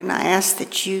and I ask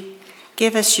that you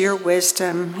give us your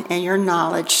wisdom and your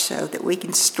knowledge so that we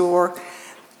can store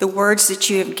the words that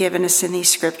you have given us in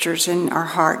these scriptures in our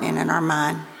heart and in our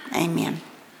mind. Amen.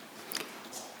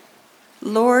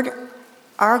 Lord,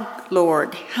 our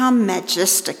Lord, how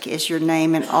majestic is your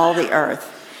name in all the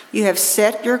earth. You have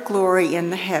set your glory in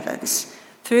the heavens.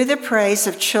 Through the praise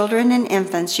of children and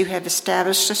infants, you have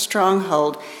established a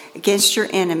stronghold against your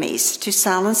enemies to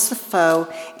silence the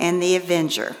foe and the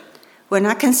avenger. When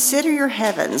I consider your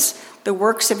heavens, the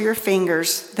works of your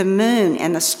fingers, the moon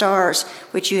and the stars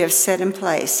which you have set in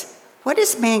place, what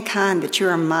is mankind that you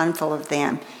are mindful of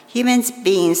them, human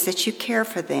beings that you care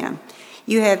for them?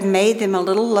 You have made them a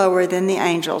little lower than the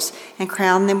angels and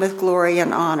crowned them with glory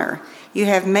and honor. You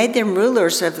have made them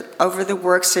rulers over the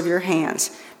works of your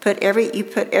hands. You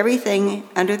put everything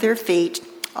under their feet,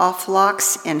 all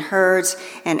flocks and herds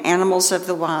and animals of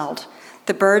the wild,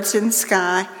 the birds in the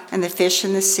sky and the fish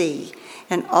in the sea,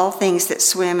 and all things that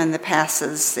swim in the paths of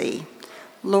the sea.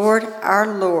 Lord,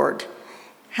 our Lord,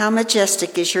 how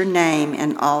majestic is your name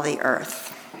in all the earth.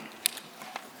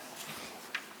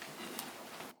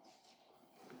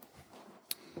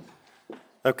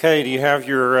 Okay, do you have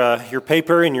your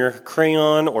paper and your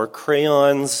crayon or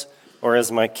crayons, or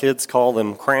as my kids call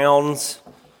them, crowns?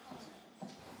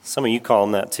 Some of you call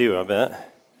them that too, I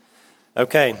bet.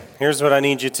 Okay, here's what I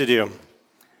need you to do.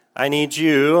 I need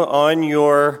you on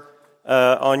your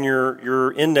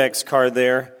index card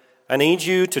there. I need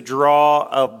you to draw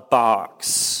a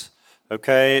box.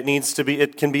 Okay,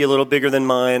 it can be a little bigger than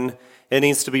mine. It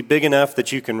needs to be big enough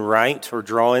that you can write or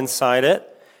draw inside it.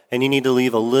 And you need to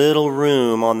leave a little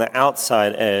room on the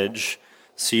outside edge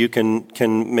so you can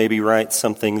maybe write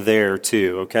something there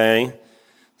too, okay?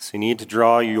 So you need to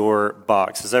draw your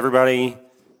box. Does everybody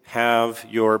have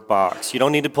your box? You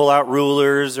don't need to pull out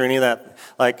rulers or any of that.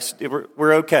 Like,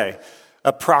 we're okay.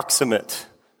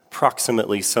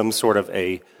 Approximately some sort of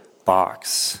a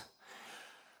box.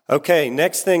 Okay,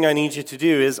 next thing I need you to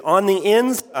do is on the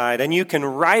inside, and you can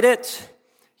write it.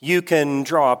 You can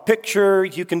draw a picture.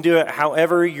 You can do it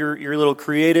however your little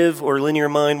creative or linear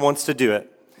mind wants to do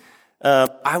it.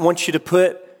 I want you to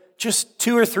put just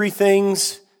 2 or 3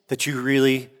 things that you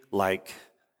really like.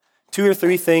 2 or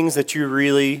 3 things that you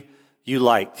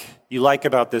like. You like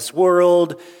about this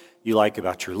world. You like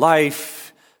about your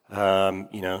life.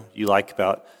 You like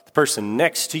about the person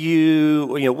next to you.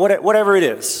 Whatever it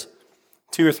is.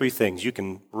 2 or 3 things. You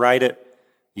can write it.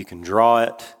 You can draw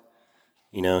it.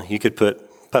 You could put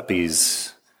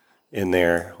puppies in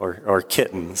there or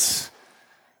kittens.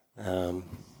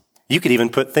 You could even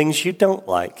put things you don't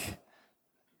like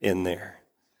in there.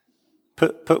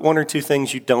 Put 1 or 2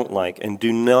 things you don't like, and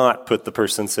do not put the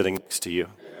person sitting next to you.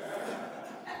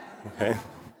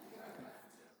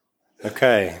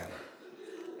 Okay.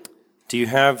 Do you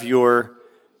have your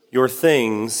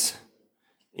things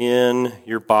in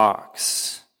your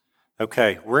box?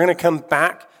 Okay, we're going to come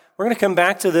back. We're going to come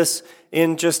back to this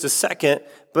in just a second,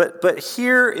 but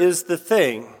here is the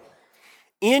thing.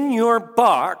 In your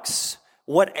box,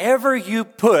 whatever you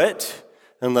put,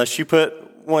 unless you put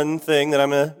one thing that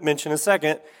I'm going to mention in a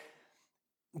second,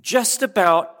 just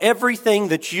about everything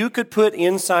that you could put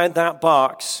inside that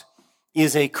box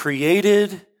is a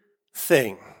created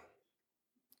thing.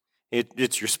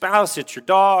 It's your spouse, it's your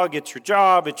dog, it's your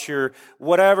job, it's your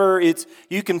whatever.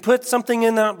 You can put something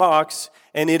in that box,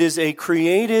 and it is a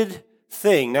created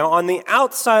thing. Now, on the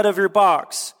outside of your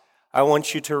box, I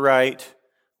want you to write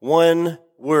one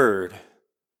word: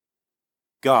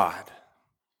 God.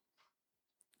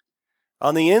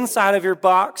 On the inside of your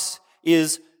box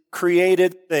is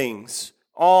created things.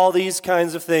 All these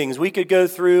kinds of things. We could go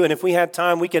through, and if we had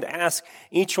time, we could ask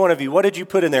each one of you, what did you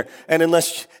put in there? And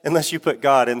unless you put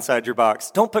God inside your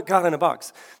box, don't put God in a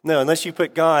box. No, unless you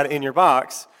put God in your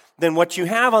box, then what you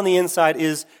have on the inside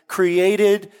is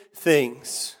created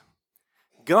things.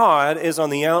 God is on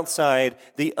the outside,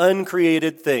 the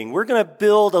uncreated thing. We're going to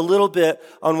build a little bit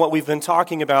on what we've been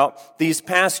talking about these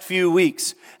past few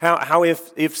weeks. How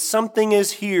if something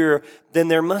is here, then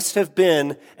there must have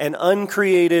been an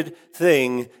uncreated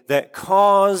thing that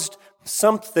caused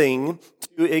something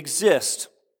to exist.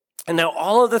 And now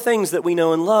all of the things that we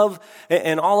know and love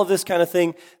and all of this kind of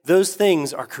thing, those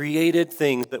things are created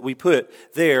things that we put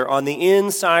there on the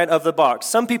inside of the box.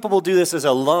 Some people will do this as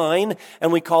a line,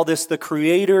 and we call this the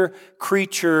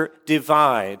creator-creature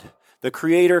divide. The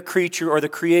creator-creature or the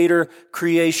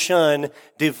creator-creation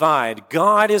divide.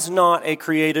 God is not a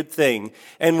created thing.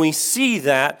 And we see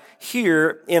that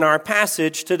here in our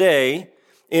passage today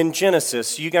in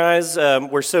Genesis. You guys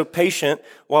were so patient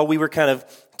while we were kind of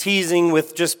teasing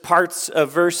with just parts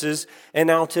of verses. And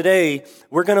now today,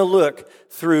 we're going to look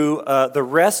through the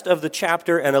rest of the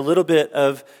chapter and a little bit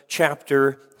of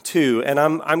chapter 2. And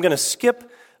I'm going to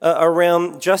skip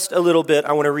around just a little bit.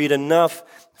 I want to read enough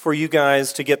for you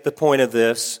guys to get the point of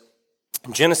this.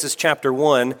 Genesis chapter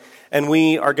 1, and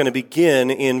we are going to begin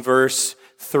in verse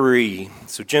 3.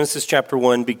 So Genesis chapter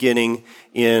 1, beginning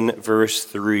in verse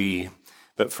 3.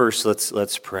 But first,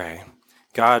 let's pray.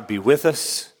 God, be with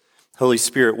us. Holy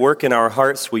Spirit, work in our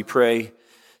hearts, we pray.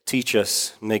 Teach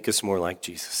us, make us more like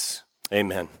Jesus.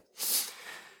 Amen.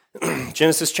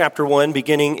 Genesis chapter 1,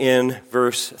 beginning in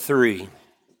verse 3.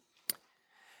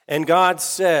 And God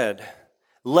said,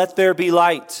 "Let there be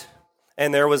light,"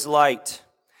 and there was light.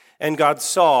 And God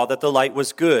saw that the light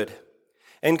was good.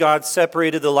 And God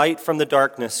separated the light from the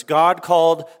darkness. God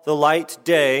called the light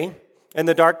day, and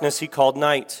the darkness he called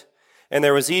night. And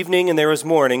there was evening and there was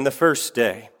morning the first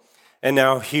day. And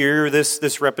now hear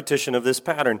this repetition of this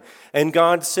pattern. And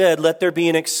God said, "Let there be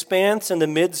an expanse in the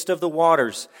midst of the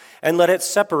waters, and let it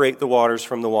separate the waters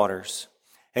from the waters."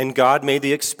 And God made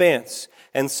the expanse,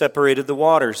 and separated the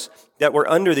waters that were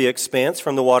under the expanse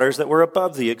from the waters that were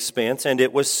above the expanse, and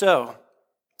it was so.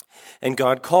 And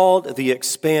God called the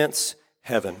expanse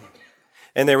heaven.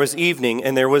 And there was evening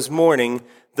and there was morning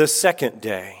the second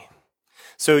day.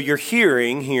 So you're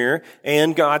hearing here,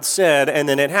 and God said, and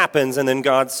then it happens, and then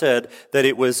God said that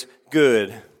it was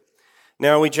good.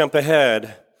 Now we jump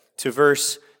ahead to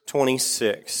verse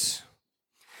 26.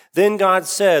 Then God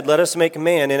said, "Let us make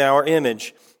man in our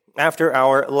image, after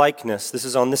our likeness." This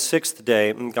is on the sixth day,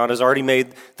 and God has already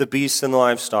made the beasts and the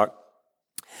livestock.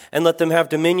 "And let them have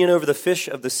dominion over the fish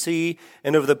of the sea,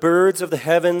 and over the birds of the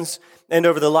heavens, and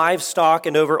over the livestock,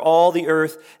 and over all the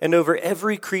earth, and over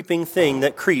every creeping thing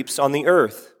that creeps on the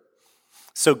earth."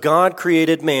 So God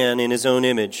created man in his own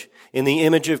image. In the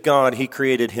image of God he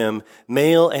created him.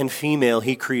 Male and female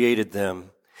he created them.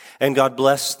 And God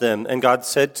blessed them, and God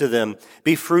said to them,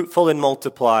 "Be fruitful and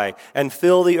multiply, and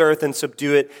fill the earth and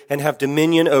subdue it, and have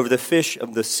dominion over the fish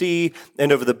of the sea,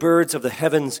 and over the birds of the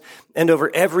heavens, and over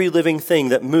every living thing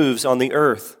that moves on the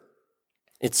earth."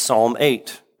 It's Psalm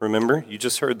 8, remember? You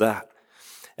just heard that.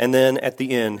 And then at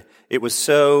the end, it was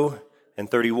so,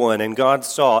 and 31, "And God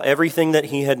saw everything that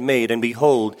he had made, and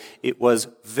behold, it was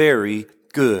very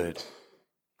good.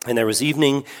 And there was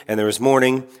evening, and there was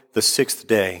morning, the sixth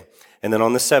day. And then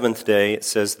on the seventh day, it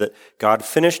says that God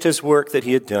finished his work that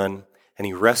he had done, and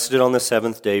he rested on the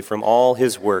seventh day from all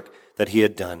his work that he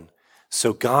had done.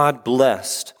 So God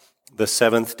blessed the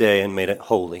seventh day and made it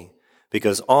holy,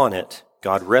 because on it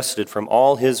God rested from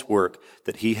all his work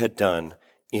that he had done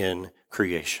in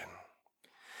creation.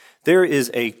 There is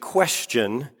a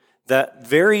question that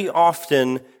very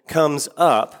often comes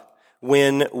up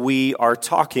when we are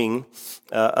talking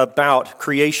about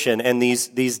creation and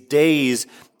these days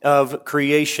of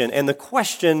creation. And the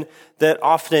question that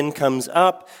often comes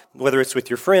up, whether it's with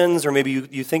your friends or maybe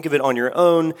you think of it on your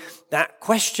own, that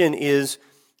question is,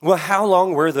 well, how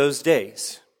long were those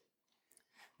days?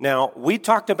 Now, we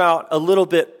talked about a little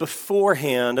bit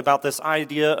beforehand about this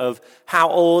idea of how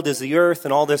old is the earth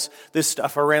and all this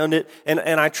stuff around it. And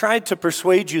I tried to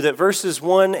persuade you that verses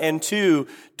 1 and 2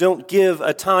 don't give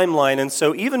a timeline. And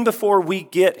so even before we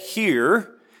get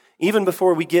here,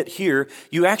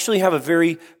 you actually have a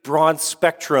very broad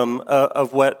spectrum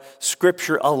of what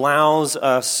Scripture allows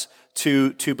us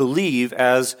to believe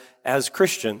as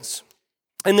Christians.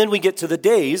 And then we get to the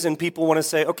days, and people want to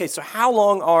say, okay, so how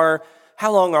long are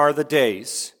the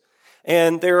days?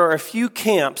 And there are a few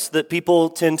camps that people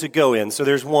tend to go in. So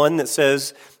there's one that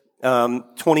says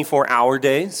 24-hour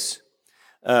days.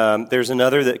 There's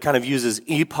another that kind of uses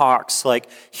epochs, like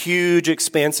huge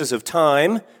expanses of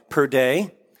time per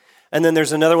day. And then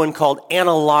there's another one called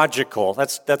analogical.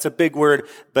 That's a big word,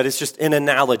 but it's just an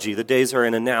analogy. The days are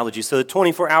an analogy. So the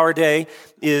 24-hour day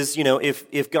is,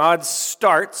 if God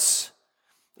starts,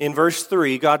 in verse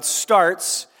 3, God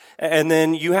starts, and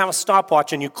then you have a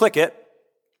stopwatch and you click it,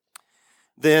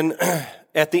 then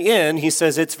at the end, he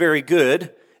says it's very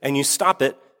good, and you stop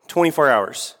it 24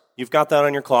 hours. You've got that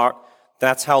on your clock.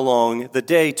 That's how long the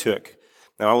day took.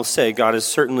 Now, I will say God is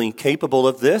certainly capable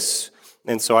of this.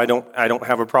 And so I don't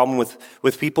have a problem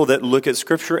with people that look at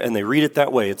Scripture and they read it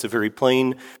that way. It's a very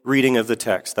plain reading of the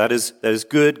text. That is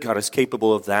good. God is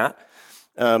capable of that.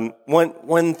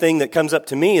 One thing that comes up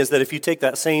to me is that if you take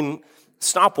that same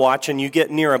stopwatch and you get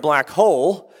near a black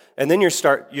hole, and then you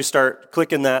start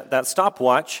clicking that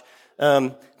stopwatch,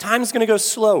 time's going to go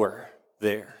slower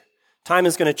there. Time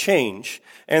is going to change.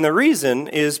 And the reason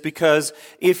is because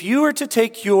if you were to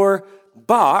take your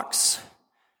box,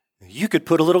 you could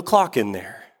put a little clock in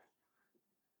there.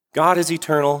 God is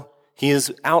eternal. He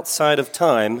is outside of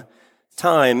time.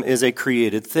 Time is a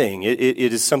created thing. It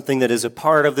is something that is a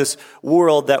part of this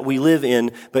world that we live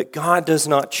in, but God does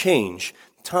not change.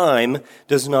 Time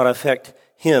does not affect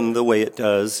him the way it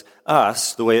does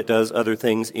us, the way it does other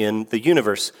things in the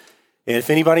universe. And if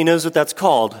anybody knows what that's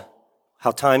called, how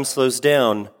time slows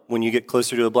down when you get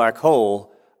closer to a black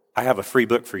hole, I have a free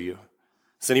book for you.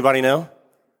 Does anybody know?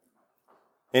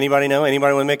 Anybody know?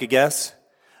 Anybody want to make a guess?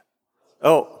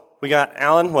 Oh, we got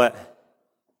Alan, what?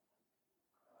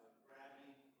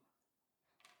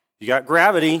 You got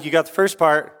gravity. You got the first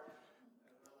part.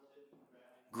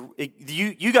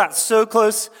 You got so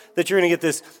close that you're going to get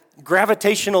this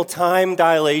gravitational time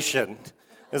dilation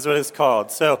is what it's called.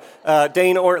 So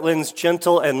Dane Ortland's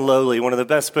Gentle and Lowly, one of the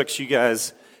best books you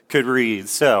guys could read.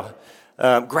 So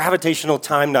gravitational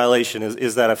time dilation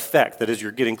is that effect that as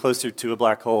you're getting closer to a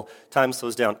black hole, time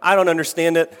slows down. I don't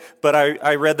understand it, but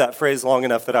I read that phrase long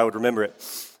enough that I would remember it.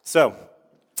 So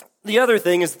the other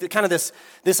thing is kind of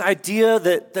this idea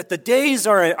that the days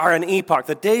are an epoch.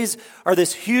 The days are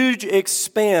this huge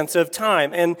expanse of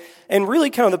time. And really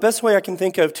kind of the best way I can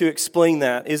think of to explain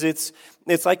that is it's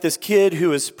like this kid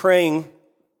who is praying,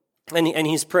 and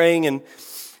he's praying,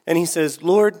 and he says,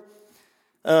 Lord,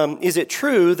 is it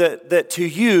true that to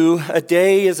you a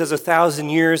day is as 1,000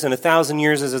 years and 1,000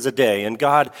 years is as a day? And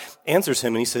God answers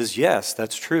him and he says, yes,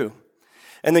 that's true.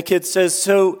 And the kid says,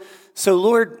 so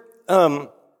Lord,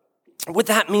 would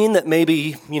that mean that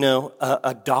maybe,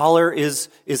 $1 is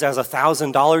as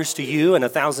 $1,000 to you and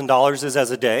 $1,000 is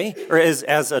as a day or is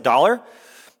as $1?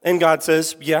 And God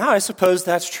says, yeah, I suppose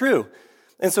that's true.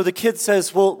 And so the kid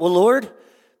says, well, Lord,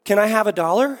 can I have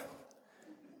 $1?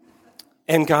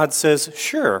 And God says,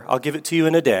 sure, I'll give it to you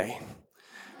in a day,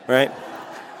 right?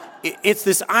 It's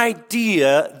this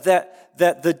idea that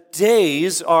the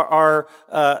days are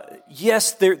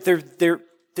yes,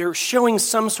 they're showing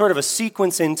some sort of a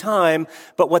sequence in time,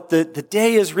 but what the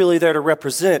day is really there to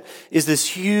represent is this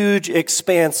huge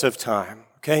expanse of time,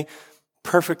 okay?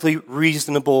 Perfectly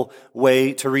reasonable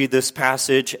way to read this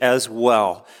passage as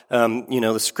well.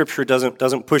 The scripture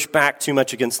doesn't push back too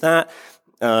much against that.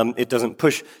 It doesn't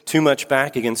push too much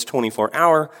back against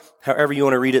 24-hour. However you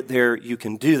want to read it there, you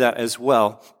can do that as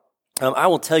well. I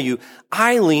will tell you,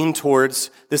 I lean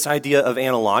towards this idea of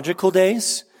analogical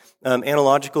days.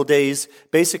 Analogical days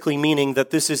basically meaning that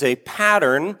this is a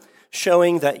pattern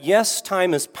showing that, yes,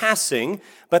 time is passing,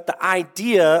 but the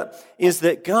idea is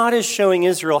that God is showing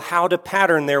Israel how to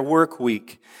pattern their work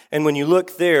week. And when you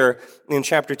look there in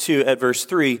chapter 2 at verse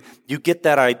 3, you get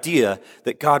that idea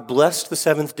that God blessed the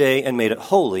seventh day and made it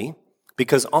holy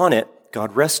because on it,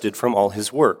 God rested from all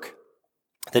his work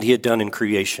that he had done in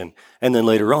creation. And then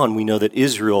later on, we know that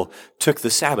Israel took the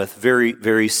Sabbath very,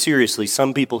 very seriously.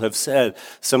 Some people have said,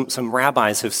 some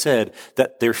rabbis have said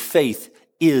that their faith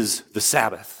is the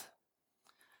Sabbath.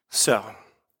 So,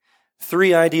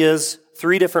 3 ideas,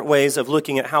 3 different ways of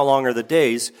looking at how long are the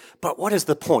days, but what is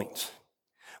the point?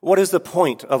 What is the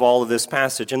point of all of this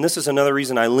passage? And this is another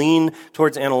reason I lean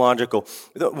towards analogical.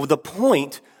 The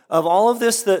point of all of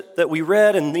this that we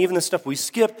read and even the stuff we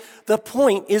skipped, the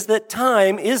point is that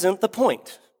time isn't the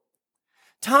point.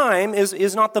 Time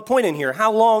is not the point in here.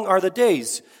 How long are the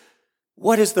days?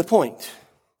 What is the point?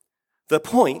 The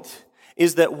point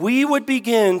is that we would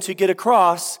begin to get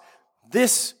across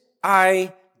this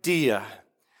idea.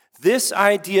 This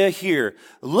idea here.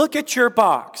 Look at your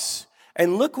box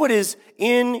and look what is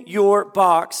in your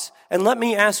box. And let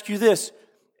me ask you this.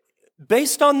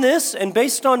 Based on this and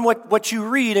based on what you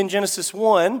read in Genesis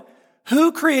 1,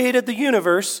 who created the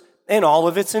universe and all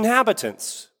of its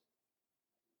inhabitants?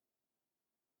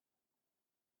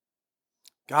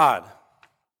 God.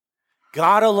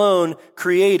 God alone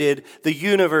created the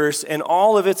universe and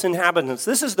all of its inhabitants.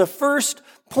 This is the first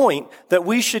point that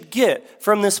we should get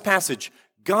from this passage.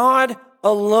 God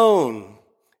alone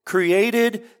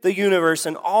created the universe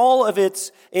and all of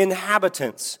its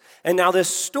inhabitants. And now this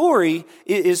story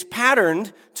is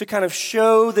patterned to kind of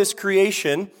show this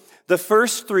creation. The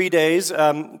first 3 days,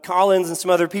 Collins and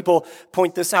some other people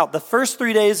point this out. The first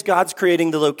 3 days, God's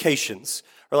creating the locations.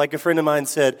 Or like a friend of mine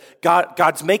said,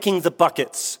 God's making the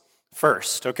buckets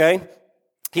first, okay?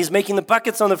 He's making the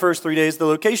buckets on the first 3 days, the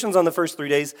locations on the first 3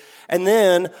 days, and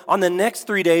then on the next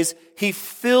 3 days, he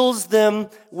fills them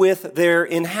with their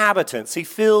inhabitants. He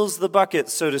fills the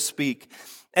buckets, so to speak.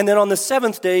 And then on the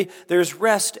seventh day, there's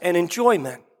rest and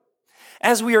enjoyment.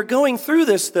 As we are going through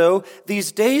this, though,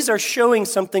 these days are showing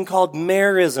something called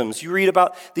merisms. You read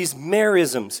about these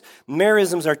merisms.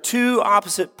 Merisms are 2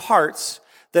 opposite parts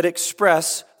that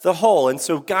express the whole. And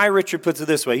so Guy Richard puts it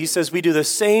this way. He says, we do the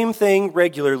same thing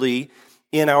regularly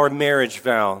in our marriage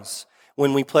vows.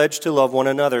 when we pledge to love one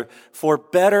another, for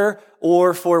better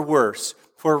or for worse,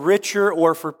 for richer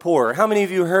or for poorer. How many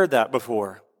of you heard that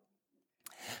before?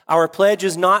 Our pledge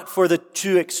is not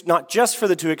just for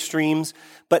the two extremes,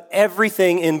 but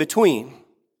everything in between.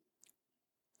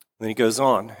 Then he goes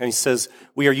on and he says,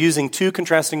 we are using two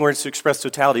contrasting words to express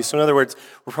totality. So in other words,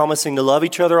 we're promising to love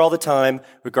each other all the time,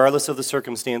 regardless of the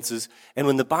circumstances. And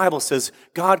when the Bible says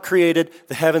God created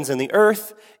the heavens and the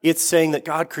earth, it's saying that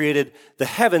God created the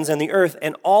heavens and the earth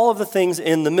and all of the things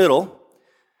in the middle.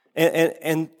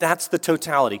 And that's the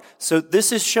totality. So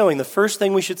this is showing the first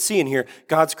thing we should see in here.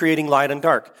 God's creating light and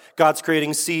dark. God's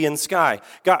creating sea and sky.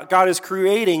 God is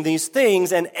creating these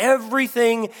things and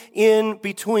everything in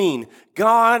between.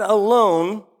 God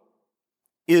alone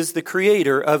is the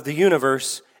creator of the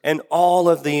universe and all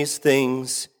of these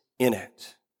things in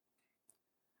it.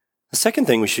 The second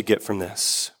thing we should get from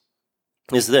this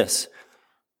is this.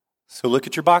 So look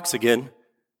at your box again.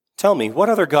 Tell me, what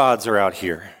other gods are out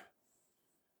here?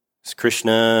 Is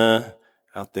Krishna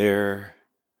out there?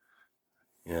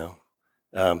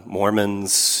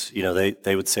 Mormons,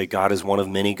 they would say God is one of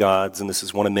many gods, and this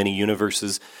is one of many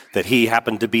universes that he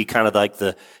happened to be kind of like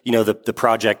the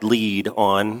project lead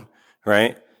on,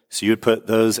 right? So you would put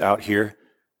those out here.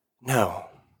 No.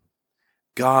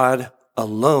 God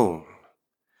alone.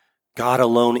 God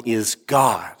alone is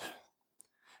God.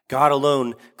 God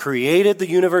alone created the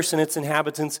universe and its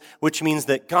inhabitants, which means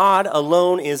that God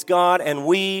alone is God and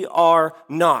we are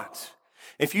not.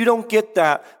 If you don't get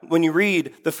that when you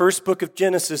read the first book of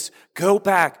Genesis, go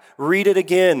back, read it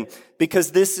again,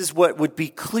 because this is what would be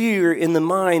clear in the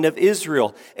mind of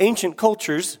Israel. Ancient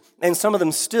cultures, and some of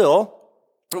them still,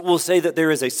 will say that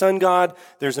there is a sun god,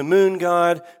 there's a moon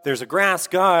god, there's a grass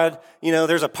god,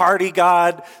 there's a party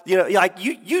god,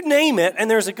 you name it,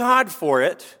 and there's a god for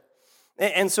it.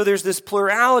 And so there's this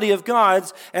plurality of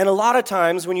gods, and a lot of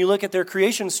times when you look at their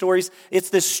creation stories,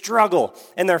 it's this struggle,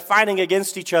 and they're fighting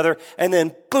against each other, and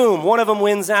then boom, one of them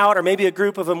wins out, or maybe a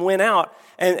group of them win out,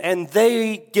 and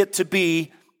they get to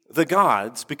be the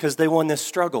gods because they won this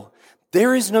struggle.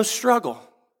 There is no struggle.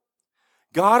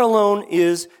 God alone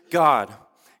is God.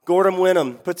 Gordon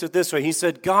Wenham puts it this way. He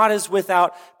said, God is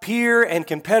without peer and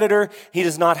competitor. He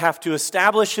does not have to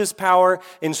establish his power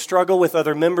in struggle with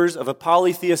other members of a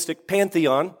polytheistic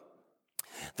pantheon.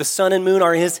 The sun and moon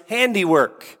are his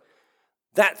handiwork.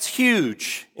 That's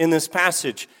huge in this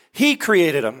passage. He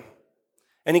created them.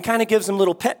 And he kind of gives them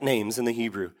little pet names in the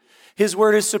Hebrew. His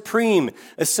word is supreme.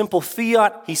 A simple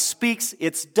fiat. He speaks,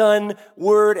 it's done.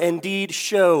 Word and deed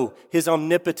show his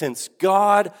omnipotence.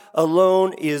 God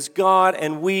alone is God,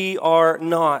 and we are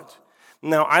not.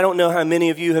 Now, I don't know how many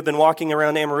of you have been walking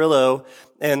around Amarillo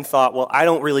and thought, well, I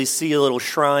don't really see a little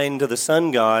shrine to the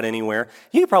sun god anywhere.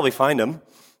 You could probably find them.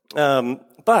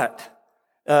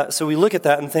 So we look at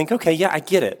that and think, okay, yeah, I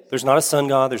get it. There's not a sun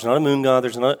god. There's not a moon god.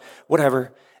 There's not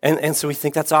whatever. And so we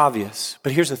think that's obvious.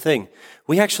 But here's the thing.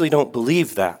 We actually don't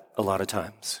believe that a lot of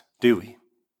times, do we?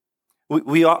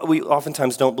 We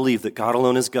oftentimes don't believe that God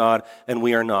alone is God and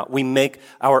we are not. We make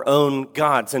our own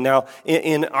gods. And now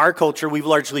in our culture, we've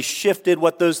largely shifted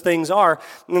what those things are.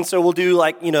 And so we'll do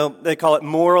they call it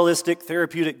moralistic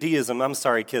therapeutic deism. I'm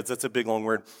sorry, kids, that's a big long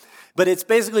word. But it's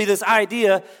basically this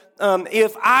idea,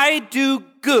 if I do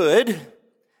good,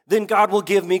 then God will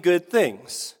give me good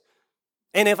things.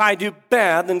 And if I do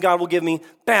bad, then God will give me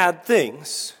bad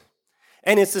things.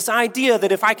 And it's this idea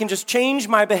that if I can just change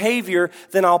my behavior,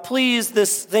 then I'll please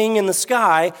this thing in the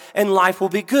sky and life will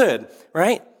be good,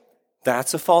 right?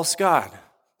 That's a false god.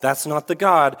 That's not the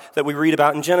God that we read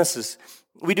about in Genesis.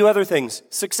 We do other things.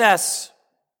 Success,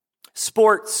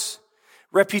 sports,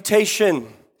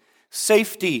 reputation,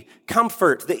 safety,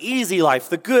 comfort, the easy life,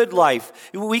 the good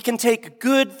life. We can take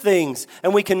good things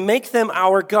and we can make them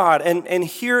our God. And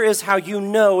here is how you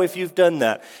know if you've done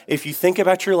that. If you think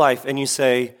about your life and you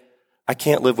say, I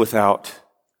can't live without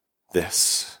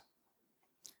this.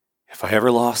 If I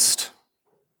ever lost,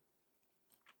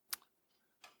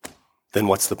 then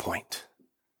what's the point?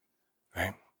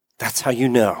 Right? That's how you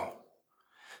know.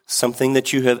 Something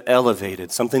that you have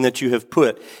elevated, something that you have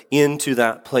put into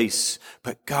that place.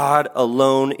 But God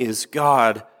alone is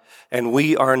God, and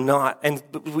we are not. And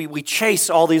we chase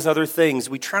all these other things.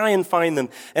 We try and find them.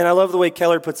 And I love the way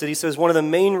Keller puts it. He says one of the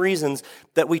main reasons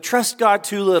that we trust God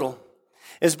too little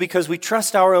is because we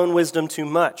trust our own wisdom too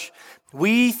much.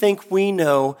 We think we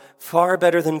know far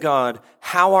better than God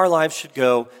how our lives should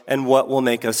go and what will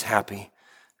make us happy.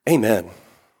 Amen.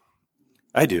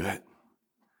 I do it.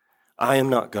 I am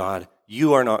not God.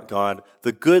 You are not God.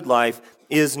 The good life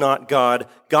is not God.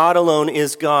 God alone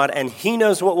is God, and He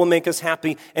knows what will make us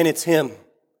happy, and it's Him.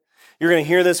 You're going to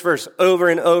hear this verse over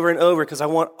and over and over because I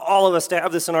want all of us to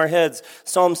have this in our heads.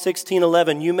 Psalm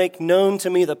 16:11, you make known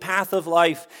to me the path of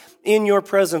life. In your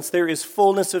presence there is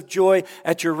fullness of joy.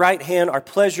 At your right hand are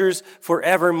pleasures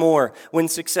forevermore. When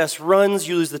success runs,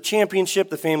 you lose the championship,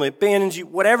 the family abandons you,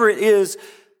 whatever it is,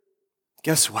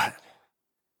 guess what?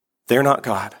 They're not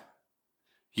God.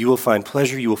 You will find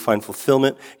pleasure, you will find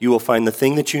fulfillment, you will find the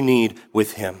thing that you need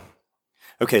with him.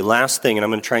 Okay, last thing, and I'm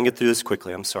going to try and get through this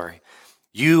quickly, I'm sorry.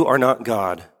 You are not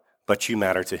God, but you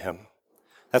matter to him.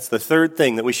 That's the third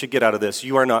thing that we should get out of this.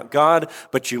 You are not God,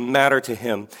 but you matter to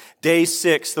him. Day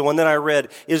 6, the one that I read,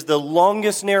 is the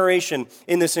longest narration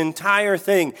in this entire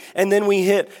thing. And then we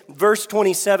hit verse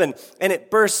 27, and it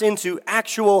bursts into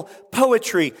actual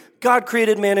poetry. God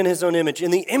created man in his own image.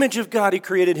 In the image of God, he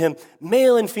created him.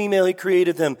 Male and female, he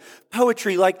created them.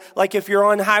 Poetry, like if you're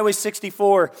on Highway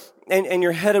 64 and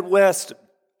you're headed west,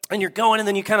 and you're going, and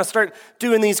then you kind of start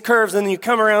doing these curves, and then you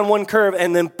come around one curve,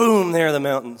 and then boom, there are the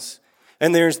mountains.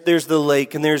 And there's the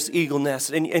lake, and there's Eagle Nest.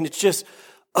 And it's just,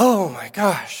 oh my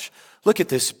gosh, look at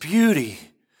this beauty.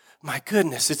 My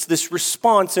goodness, it's this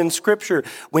response in Scripture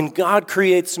when God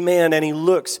creates man, and he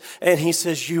looks, and he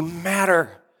says, you matter.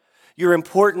 You're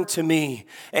important to me.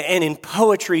 And in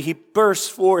poetry, he bursts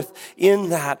forth in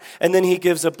that. And then he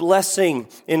gives a blessing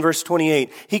in verse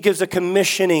 28. He gives a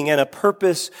commissioning and a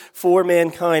purpose for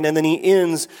mankind. And then he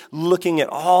ends looking at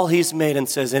all he's made and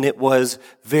says, and it was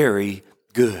very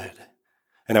good.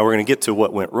 And now we're going to get to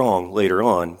what went wrong later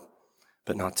on,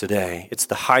 but not today. It's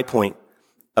the high point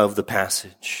of the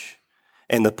passage.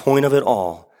 And the point of it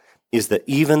all is that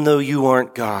even though you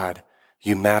aren't God,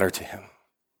 you matter to him.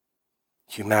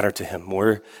 You matter to him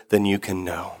more than you can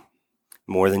know.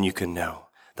 More than you can know.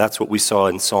 That's what we saw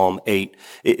in Psalm 8.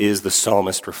 It is the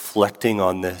psalmist reflecting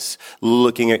on this,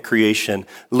 looking at creation,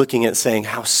 looking at saying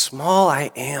how small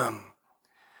I am.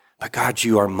 But God,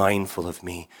 you are mindful of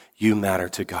me. You matter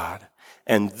to God.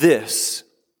 And this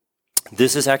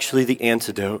is actually the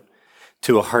antidote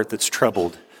to a heart that's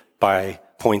troubled by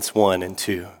points 1 and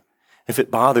 2. If it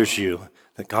bothers you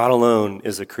that God alone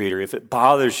is a creator, if it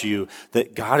bothers you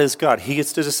that God is God, he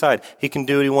gets to decide. He can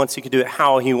do what he wants. He can do it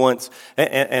how he wants.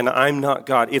 And I'm not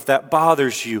God. If that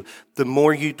bothers you, the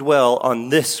more you dwell on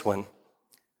this one,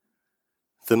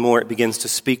 the more it begins to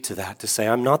speak to that, to say,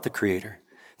 I'm not the creator.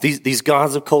 These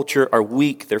gods of culture are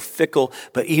weak. They're fickle.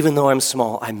 But even though I'm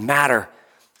small, I matter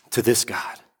to this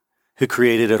God who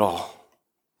created it all.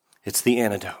 It's the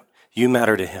antidote. You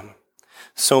matter to him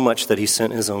so much that he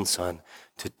sent his own son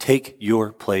to take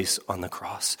your place on the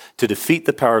cross, to defeat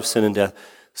the power of sin and death,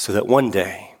 so that one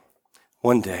day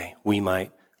we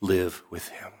might live with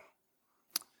him.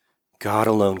 God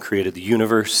alone created the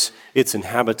universe, its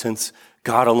inhabitants.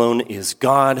 God alone is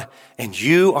God, and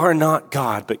you are not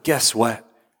God, but guess what?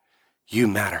 You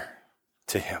matter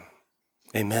to him.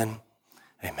 Amen.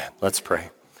 Amen. Let's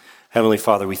pray. Heavenly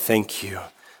Father, we thank you.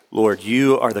 Lord,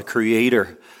 you are the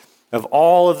creator of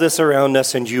all of this around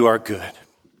us, and you are good.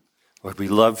 Lord, we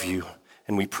love you,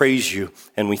 and we praise you,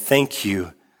 and we thank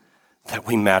you that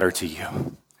we matter to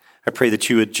you. I pray that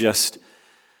you would just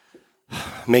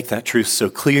make that truth so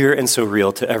clear and so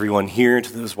real to everyone here and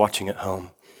to those watching at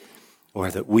home.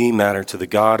 Lord, that we matter to the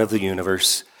God of the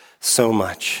universe so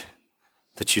much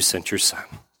that you sent your son.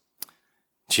 In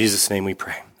Jesus' name we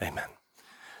pray. Amen.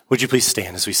 Would you please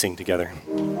stand as we sing together?